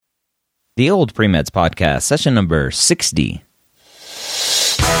The Old Pre-Meds Podcast, session number 60.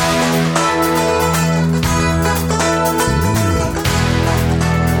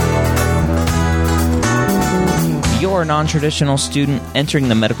 You're a non-traditional student entering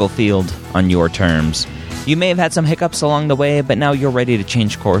the medical field on your terms. You may have had some hiccups along the way, but now you're ready to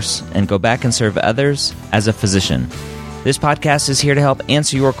change course and go back and serve others as a physician. This podcast is here to help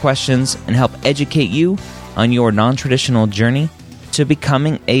answer your questions and help educate you on your non-traditional journey to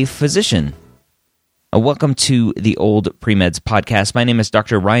becoming a physician. Welcome to the Old Pre-Meds Podcast. My name is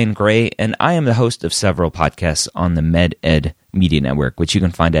Dr. Ryan Gray, and I am the host of several podcasts on the MedEd Media Network, which you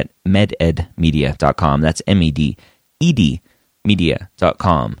can find at mededmedia.com. That's MEDED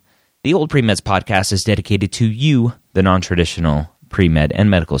media.com. The Old Pre-Meds Podcast is dedicated to you, the non-traditional pre-med and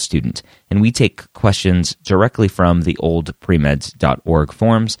medical student, and we take questions directly from the oldpremeds.org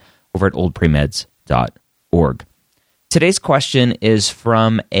forums over at oldpremeds.org. Today's question is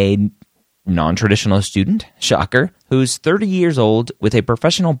from a non-traditional student, shocker, who's 30 years old with a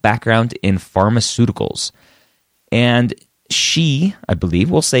professional background in pharmaceuticals. And she, I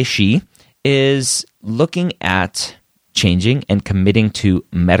believe we'll say she, is looking at changing and committing to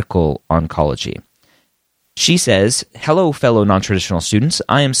medical oncology. She says, "Hello, fellow non-traditional students.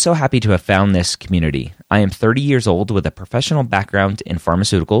 I am so happy to have found this community. I am 30 years old with a professional background in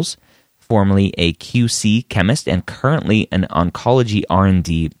pharmaceuticals, formerly a QC chemist and currently an oncology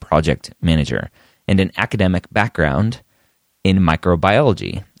R&D project manager, and an academic background in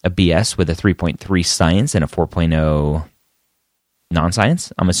microbiology, a BS with a 3.3 science and a 4.0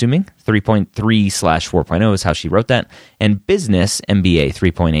 non-science, I'm assuming. 3.3/4.0 is how she wrote that, and business MBA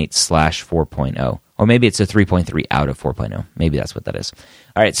 3.8/4.0. Or maybe it's a 3.3 out of 4.0. Maybe that's what that is.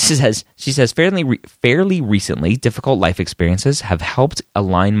 All right, she says fairly recently, difficult life experiences have helped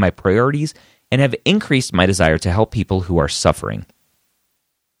align my priorities and have increased my desire to help people who are suffering.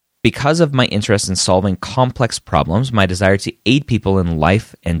 Because of my interest in solving complex problems, my desire to aid people in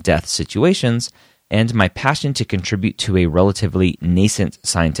life and death situations, and my passion to contribute to a relatively nascent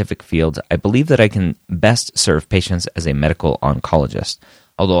scientific field, I believe that I can best serve patients as a medical oncologist.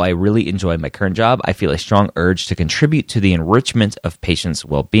 Although I really enjoy my current job, I feel a strong urge to contribute to the enrichment of patients'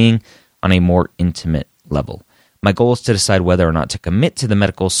 well-being on a more intimate level. My goal is to decide whether or not to commit to the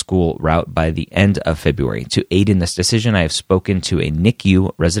medical school route by the end of February. To aid in this decision, I have spoken to a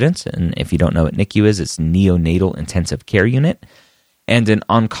NICU resident, and if you don't know what NICU is, it's Neonatal Intensive Care Unit, and an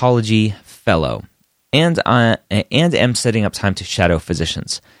oncology fellow, and am setting up time to shadow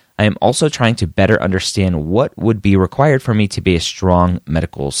physicians. I am also trying to better understand what would be required for me to be a strong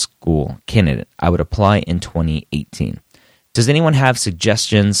medical school candidate. I would apply in 2018. Does anyone have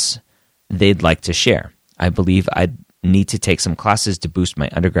suggestions they'd like to share? I believe I'd need to take some classes to boost my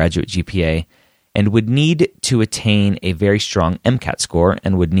undergraduate GPA and would need to attain a very strong MCAT score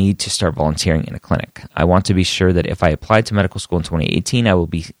and would need to start volunteering in a clinic. I want to be sure that if I apply to medical school in 2018, I will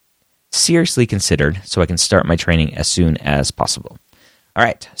be seriously considered so I can start my training as soon as possible." All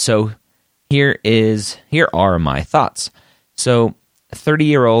right, so here are my thoughts. So,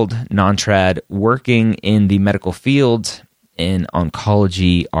 30-year-old non-trad working in the medical field in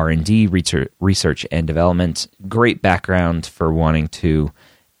oncology, R&D, research and development. Great background for wanting to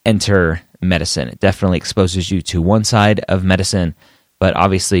enter medicine. It definitely exposes you to one side of medicine, but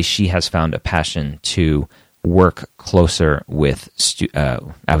obviously she has found a passion to work closer with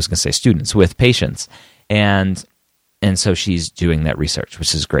students, with patients, and so she's doing that research,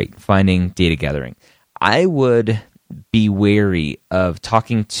 which is great, finding data gathering. I would be wary of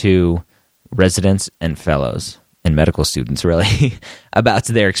talking to residents and fellows and medical students, really, about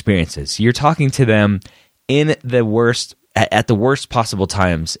their experiences. You're talking to them at the worst possible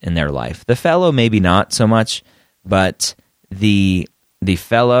times in their life. The fellow, maybe not so much, but the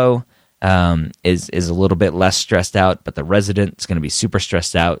fellow is a little bit less stressed out, but the resident is going to be super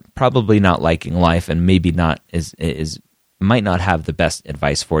stressed out, probably not liking life, and maybe might not have the best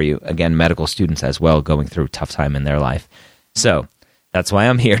advice for you. Again, medical students as well, going through a tough time in their life. So that's why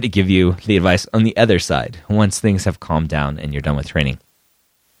I'm here to give you the advice on the other side once things have calmed down and you're done with training.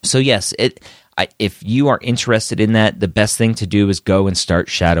 So yes, if you are interested in that, the best thing to do is go and start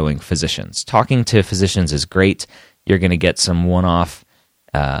shadowing physicians. Talking to physicians is great. You're going to get some one-off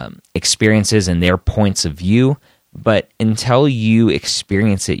experiences and their points of view, but until you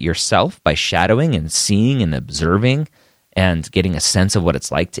experience it yourself by shadowing and seeing and observing and getting a sense of what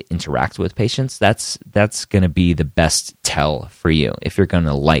it's like to interact with patients, that's going to be the best tell for you if you're going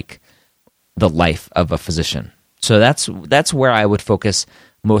to like the life of a physician. So that's where I would focus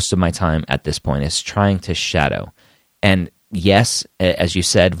most of my time at this point, is trying to shadow. And yes, as you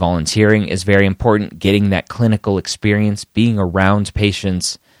said, volunteering is very important, getting that clinical experience, being around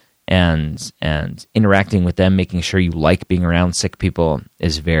patients and interacting with them, making sure you like being around sick people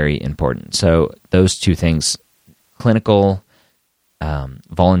is very important. So those two things, clinical,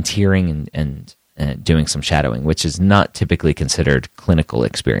 volunteering, and doing some shadowing, which is not typically considered clinical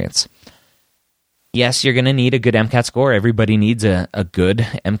experience. Yes, you're going to need a good MCAT score. Everybody needs a good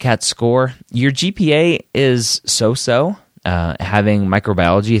MCAT score. Your GPA is so-so. Having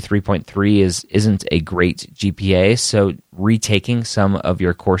microbiology 3.3 isn't a great GPA, so retaking some of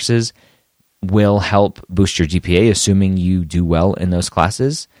your courses will help boost your GPA, assuming you do well in those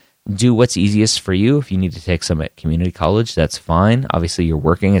classes. Do what's easiest for you. If you need to take some at community college, that's fine. Obviously, you're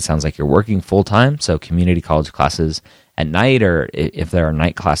working. It sounds like you're working full-time, so community college classes at night, or if there are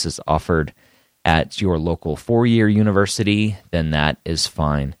night classes offered at your local four-year university, then that is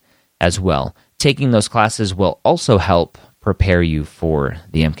fine as well. Taking those classes will also help prepare you for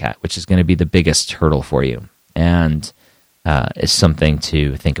the MCAT, which is going to be the biggest hurdle for you, and is something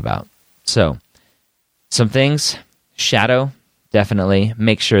to think about. So, some things: shadow, definitely.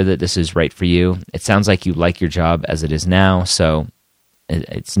 Make sure that this is right for you. It sounds like you like your job as it is now, so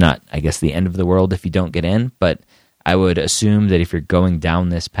it's not, I guess, the end of the world if you don't get in, but I would assume that if you're going down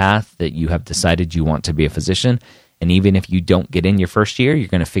this path, that you have decided you want to be a physician, and even if you don't get in your first year, you're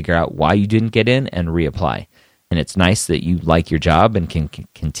going to figure out why you didn't get in and reapply. And it's nice that you like your job and can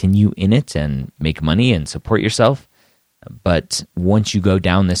continue in it and make money and support yourself. But once you go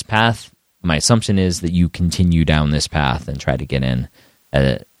down this path, my assumption is that you continue down this path and try to get in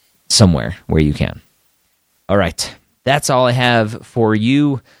somewhere where you can. All right, that's all I have for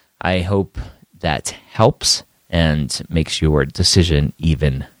you. I hope that helps and makes your decision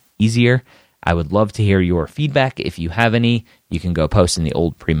even easier. I would love to hear your feedback. If you have any, you can go post in the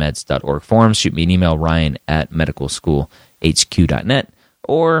oldpremeds.org forums. Shoot me an email, ryan@medicalschoolhq.net,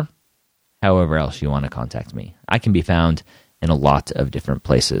 or however else you want to contact me. I can be found in a lot of different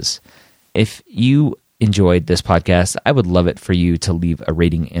places. If you enjoyed this podcast, I would love it for you to leave a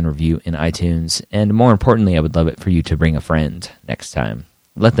rating and review in iTunes. And more importantly, I would love it for you to bring a friend next time.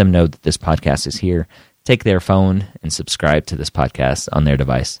 Let them know that this podcast is here. Take their phone and subscribe to this podcast on their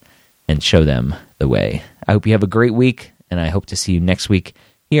device and show them the way. I hope you have a great week, and I hope to see you next week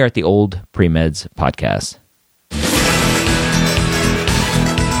here at the Old Premeds Podcast.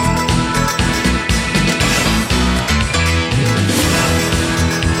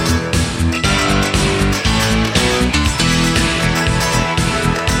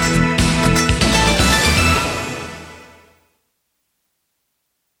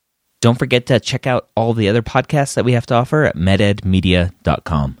 Don't forget to check out all the other podcasts that we have to offer at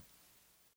mededmedia.com.